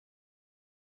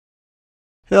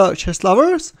Hello chess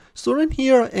lovers, Student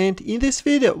here, and in this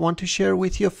video I want to share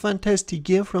with you a fantastic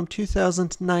game from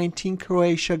 2019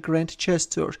 Croatia Grand Chess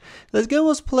Tour. This game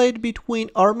was played between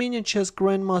Armenian chess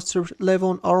grandmaster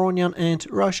Levon Aronian and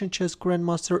Russian chess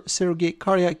grandmaster Sergey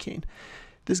Karjakin.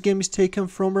 This game is taken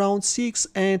from round 6,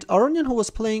 and Aronian, who was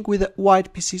playing with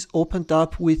white pieces, opened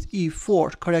up with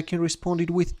e4. Karjakin responded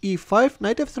with e5,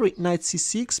 knight f3, knight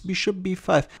c6, bishop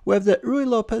b5. We have the Ruy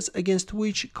Lopez, against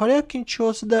which Karjakin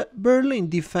chose the Berlin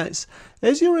defense.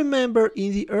 As you remember,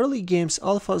 in the early games,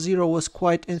 AlphaZero was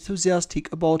quite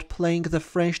enthusiastic about playing the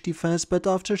French defense, but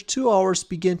after 2 hours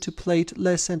began to play it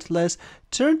less and less,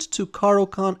 turned to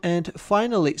Caro-Kann and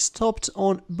finally stopped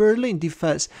on Berlin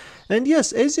defense. And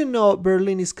yes, as you know,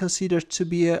 Berlin is considered to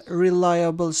be a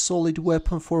reliable, solid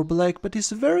weapon for black, but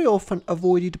is very often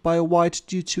avoided by white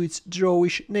due to its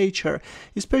drawish nature.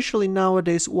 Especially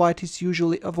nowadays, white is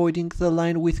usually avoiding the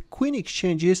line with queen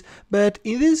exchanges, but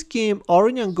in this game,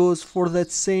 Aronian goes for that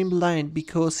same line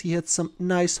because he had some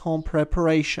nice home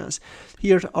preparations.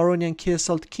 Here Aronian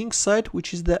castled kingside,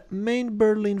 which is the main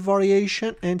Berlin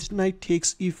variation, and knight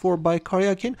takes e4 by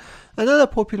Karjakin. Another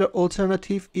popular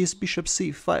alternative is bishop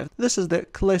c5. This is the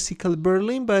classical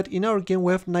Berlin, but in our game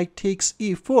we have knight takes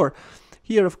e4.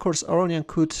 Here, of course, Aronian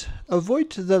could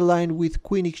avoid the line with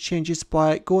queen exchanges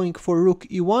by going for rook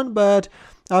e1, but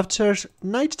after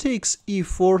knight takes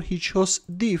e4 he chose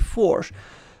d4.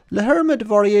 The hermit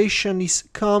variation is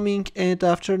coming, and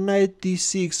after knight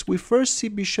d6 we first see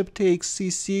bishop takes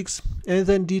c6 and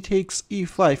then d takes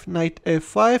e5, knight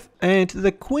f5, and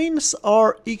the queens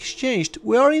are exchanged.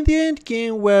 We are in the end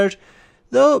game where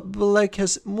though black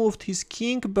has moved his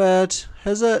king but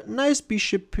has a nice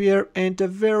bishop pair and a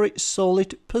very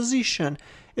solid position.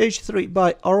 h3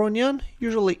 by Aronian.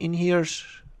 Usually in here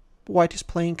white is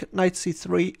playing knight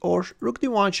c3 or rook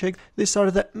d1 check. These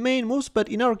are the main moves, but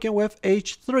in our game we have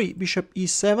h3, bishop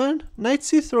e7, knight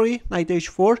c3, knight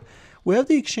h4. We have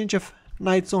the exchange of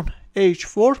knights on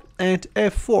h4 and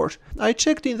f4. I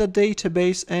checked in the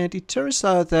database and it turns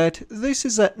out that this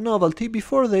is a novelty.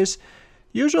 Before this,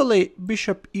 usually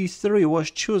bishop e3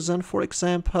 was chosen. For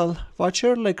example,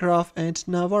 Vacher-Legraf and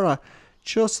Navarra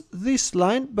chose this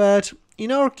line, but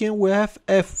in our game we have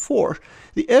f4.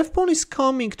 The f-pawn is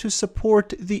coming to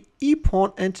support the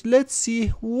e-pawn, and let's see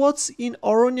what's in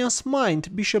Aronian's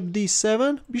mind. Bishop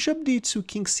d7, bishop d2,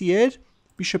 king c8,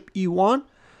 bishop e1,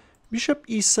 bishop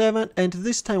e7, and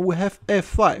this time we have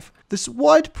f5. These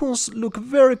white pawns look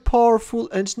very powerful,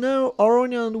 and now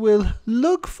Aronian will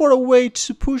look for a way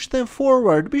to push them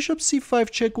forward. Bishop c5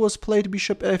 check was played,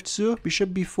 bishop f2,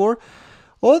 bishop b4.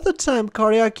 All the time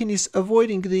Karjakin is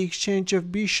avoiding the exchange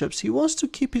of bishops. He wants to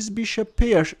keep his bishop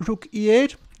pair, rook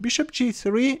e8, bishop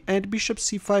g3 and bishop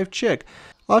c5 check.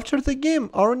 After the game,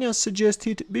 Aronian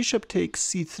suggested bishop takes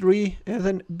c3 and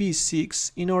then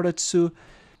b6 in order to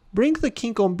bring the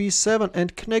king on b7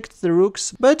 and connect the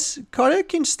rooks, but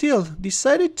Karjakin still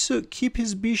decided to keep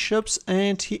his bishops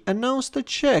and he announced a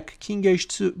check. King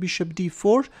h2, bishop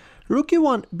d4, rook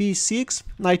e1, b6,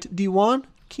 knight d1,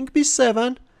 king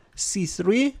b7,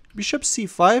 c3, bishop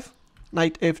c5,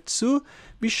 knight f2,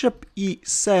 bishop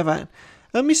e7.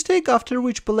 A mistake after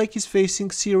which black is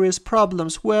facing serious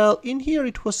problems. Well, in here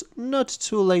it was not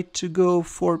too late to go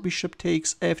for bishop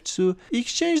takes f2,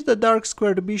 exchange the dark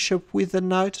squared bishop with the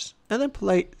knight, and then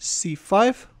play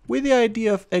c5 with the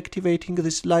idea of activating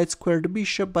this light squared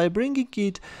bishop by bringing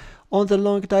it on the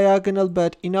long diagonal,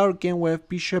 but in our game we have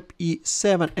bishop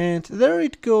e7, and there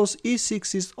it goes.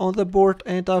 e6 is on the board,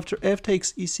 and after f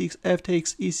takes e6, f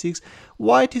takes e6,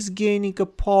 white is gaining a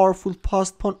powerful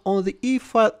passed pawn on the e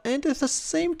file, and at the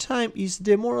same time is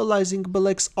demoralizing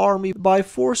black's army by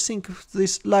forcing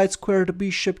this light squared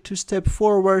bishop to step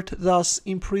forward, thus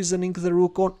imprisoning the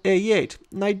rook on a8.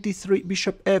 Knight d3,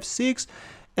 bishop f6,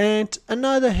 and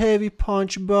another heavy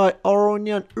punch by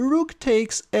Aronian. Rook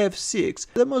takes f6.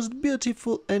 The most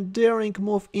beautiful and daring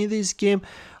move in this game.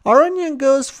 Aronian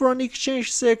goes for an exchange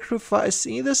sacrifice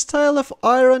in the style of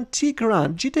Iron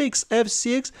Tigran. G takes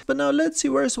f6, but now let's see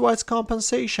where's white's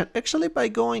compensation. Actually, by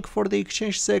going for the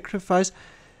exchange sacrifice,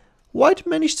 white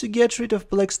managed to get rid of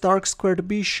black's dark squared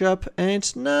bishop,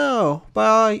 and now,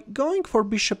 by going for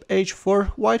bishop h4,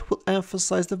 white will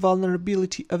emphasize the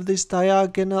vulnerability of this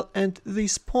diagonal and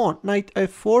this pawn. Knight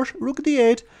f4, rook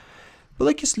d8.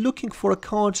 Black is looking for a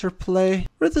counterplay,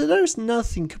 but there is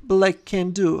nothing black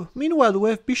can do. Meanwhile, we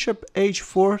have bishop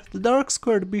h4, the dark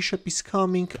squared bishop is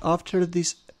coming after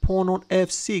this pawn on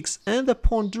f6, and the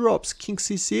pawn drops, king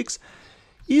c6,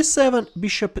 e7,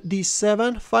 bishop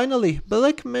d7. Finally,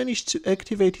 black managed to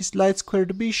activate his light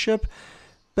squared bishop,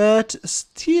 But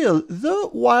still, the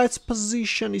white's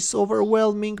position is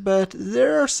overwhelming, but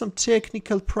there are some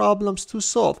technical problems to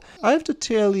solve. I have to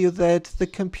tell you that the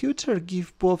computer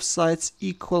gives both sides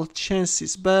equal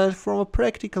chances, but from a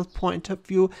practical point of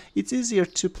view, it's easier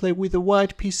to play with the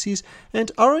white pieces,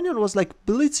 and Aronian was like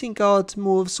blitzing out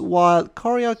moves while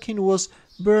Karjakin was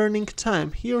burning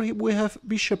time. Here we have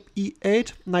bishop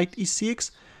e8, knight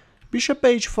e6, bishop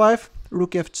h5,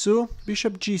 rook f2,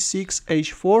 bishop g6,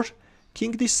 h4,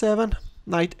 king d7,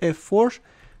 knight f4,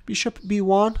 bishop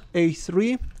b1,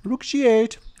 a3, rook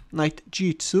g8, knight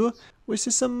g2. We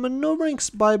see some maneuverings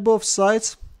by both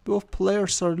sides. Both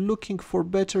players are looking for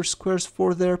better squares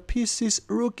for their pieces.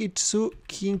 Rook e2,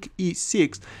 king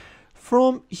e6.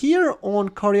 From here on,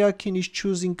 Karjakin is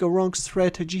choosing a wrong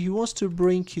strategy. He wants to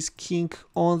bring his king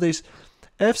on this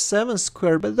f7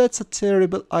 square, but that's a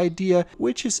terrible idea,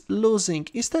 which is losing.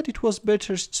 Instead, it was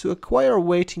better to acquire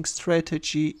waiting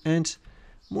strategy and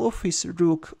move his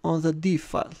rook on the d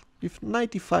file. If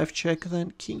knight e5 check,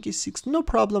 then king e6, no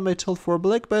problem at all for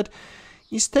black, but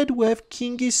instead we have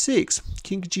king e6,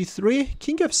 king g3,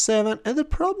 king f7, and the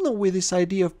problem with this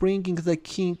idea of bringing the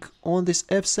king on this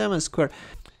f7 square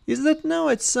is that now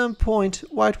at some point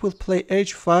white will play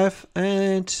h5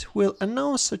 and will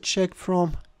announce a check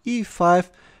from e5,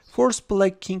 force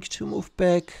black king to move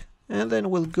back, and then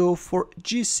we'll go for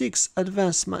g6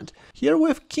 advancement. Here we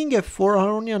have king f4,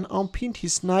 Aronian unpinned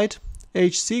his knight,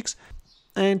 h6,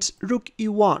 and rook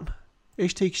e1,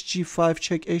 h takes g5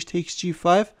 check, h takes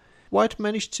g5. White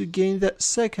managed to gain the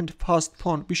second passed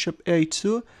pawn, bishop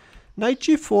a2, knight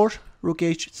g4, rook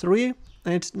h3,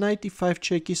 and knight e5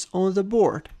 check is on the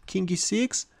board. King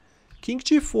e6, king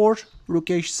g4, rook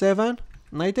h7,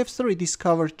 knight f3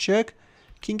 discovered check,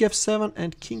 king f7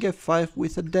 and king f5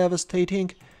 with a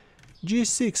devastating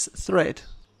g6 threat.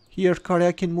 Here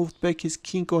Karjakin moved back his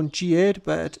king on g8,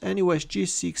 but anyways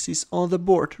g6 is on the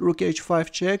board. Rook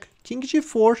h5 check, king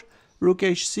g4, rook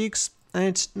h6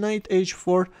 and knight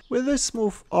h4. With this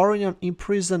move Aronian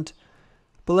imprisoned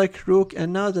black rook,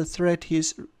 and now the threat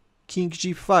is king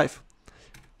g5.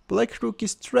 Black rook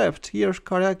is trapped. Here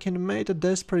Karjakin made a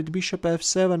desperate bishop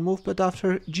f7 move, but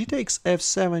after g takes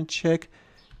f7 check,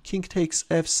 king takes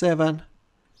f7,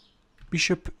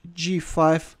 bishop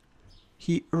g5,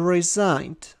 he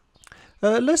resigned.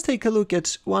 Let's take a look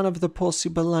at one of the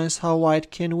possible lines how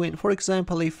white can win. For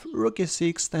example, if rook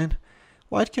e6, then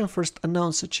white can first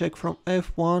announce a check from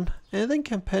f1 and then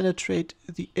can penetrate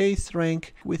the 8th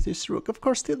rank with his rook. Of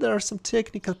course, still there are some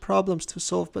technical problems to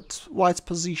solve, but white's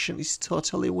position is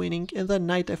totally winning, and then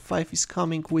knight f5 is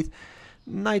coming with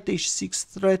knight h6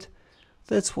 threat.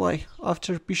 That's why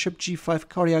after bishop g5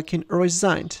 Karjakin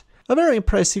resigned. A very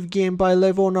impressive game by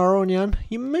Levon Aronian.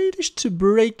 He managed to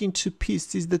break into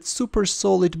pieces that super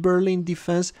solid Berlin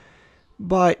defense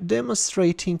by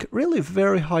demonstrating really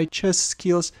very high chess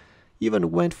skills.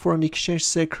 Even went for an exchange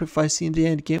sacrifice in the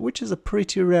endgame, which is a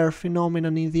pretty rare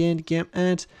phenomenon in the endgame,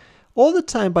 and all the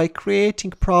time by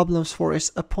creating problems for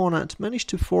his opponent, managed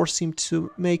to force him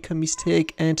to make a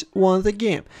mistake and won the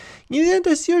game. In the end,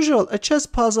 as usual, a chess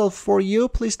puzzle for you.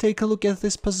 Please take a look at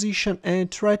this position and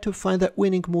try to find that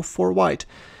winning move for white.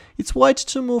 It's white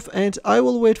to move, and I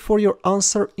will wait for your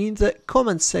answer in the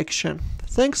comment section.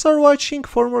 Thanks for watching.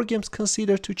 For more games,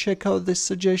 consider to check out these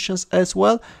suggestions as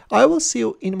well. I will see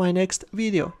you in my next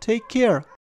video. Take care.